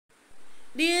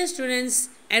Dear students,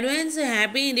 advance a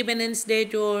happy Independence Day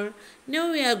to all.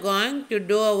 Now we are going to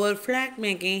do our flag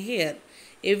making here.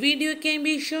 A video can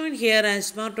be shown here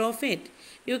as part of it.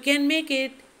 You can make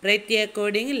it pretty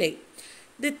accordingly.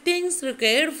 The things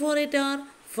required for it are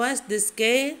first the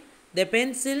scale, the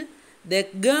pencil, the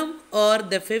gum or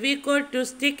the fevicol to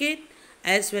stick it,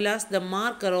 as well as the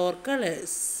marker or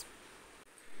colors.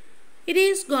 It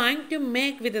is going to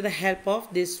make with the help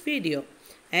of this video.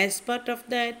 As part of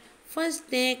that, first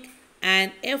take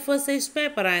an A4 size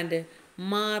paper and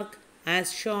mark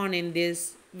as shown in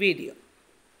this video.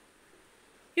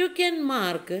 You can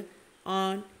mark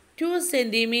on 2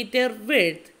 centimeter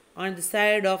width on the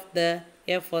side of the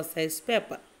A4 size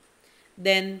paper.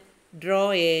 Then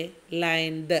draw a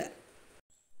line there.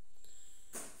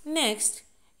 Next,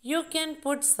 you can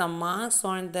put some marks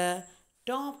on the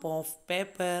top of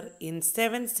paper in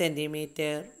 7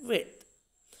 centimeter width.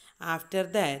 After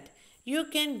that, you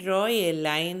can draw a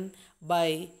line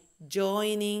by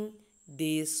joining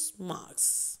these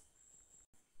marks.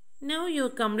 Now you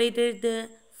completed the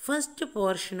first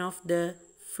portion of the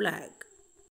flag.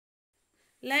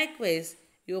 Likewise,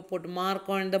 you put mark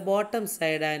on the bottom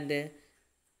side and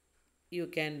you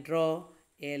can draw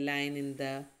a line in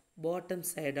the bottom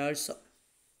side also.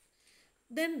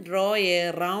 Then draw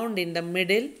a round in the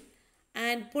middle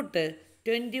and put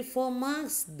 24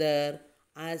 marks there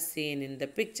as seen in the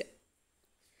picture.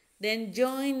 Then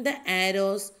join the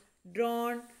arrows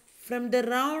drawn from the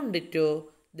round to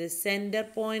the center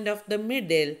point of the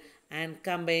middle and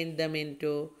combine them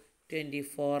into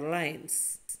 24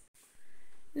 lines.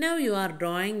 Now you are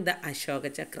drawing the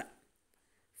Ashoka Chakra.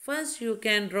 First you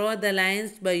can draw the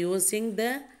lines by using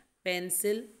the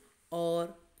pencil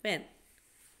or pen.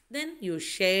 Then you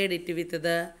shade it with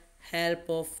the help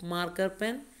of marker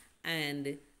pen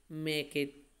and make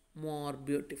it more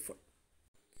beautiful.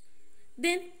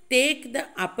 Then take the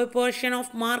upper portion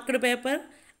of marked paper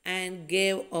and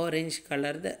give orange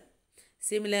color there.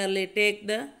 Similarly, take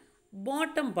the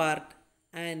bottom part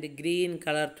and green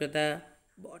color to the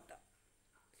bottom.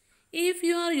 If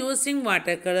you are using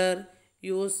watercolor,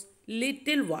 use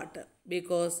little water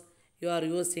because you are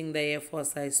using the A4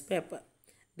 size paper.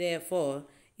 Therefore,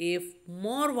 if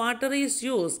more water is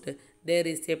used, there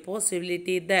is a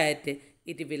possibility that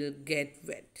it will get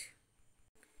wet.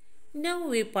 Now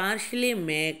we partially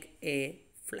make a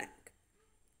flag.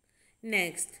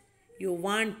 Next, you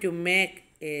want to make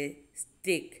a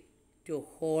stick to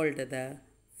hold the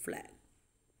flag.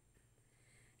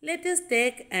 Let us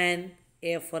take an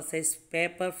A4 size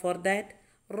paper for that.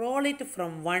 Roll it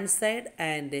from one side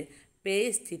and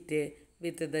paste it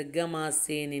with the gum as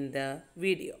seen in the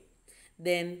video.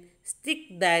 Then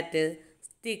stick that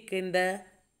stick in the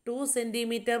 2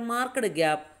 centimeter marked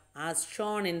gap as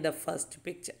shown in the first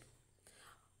picture.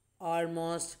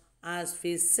 Almost as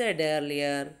we said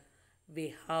earlier,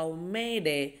 we have made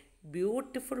a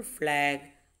beautiful flag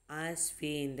as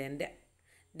we intended.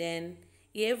 Then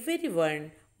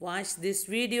everyone watch this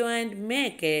video and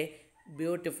make a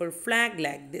beautiful flag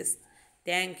like this.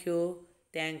 Thank you.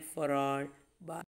 Thank for all. Bye.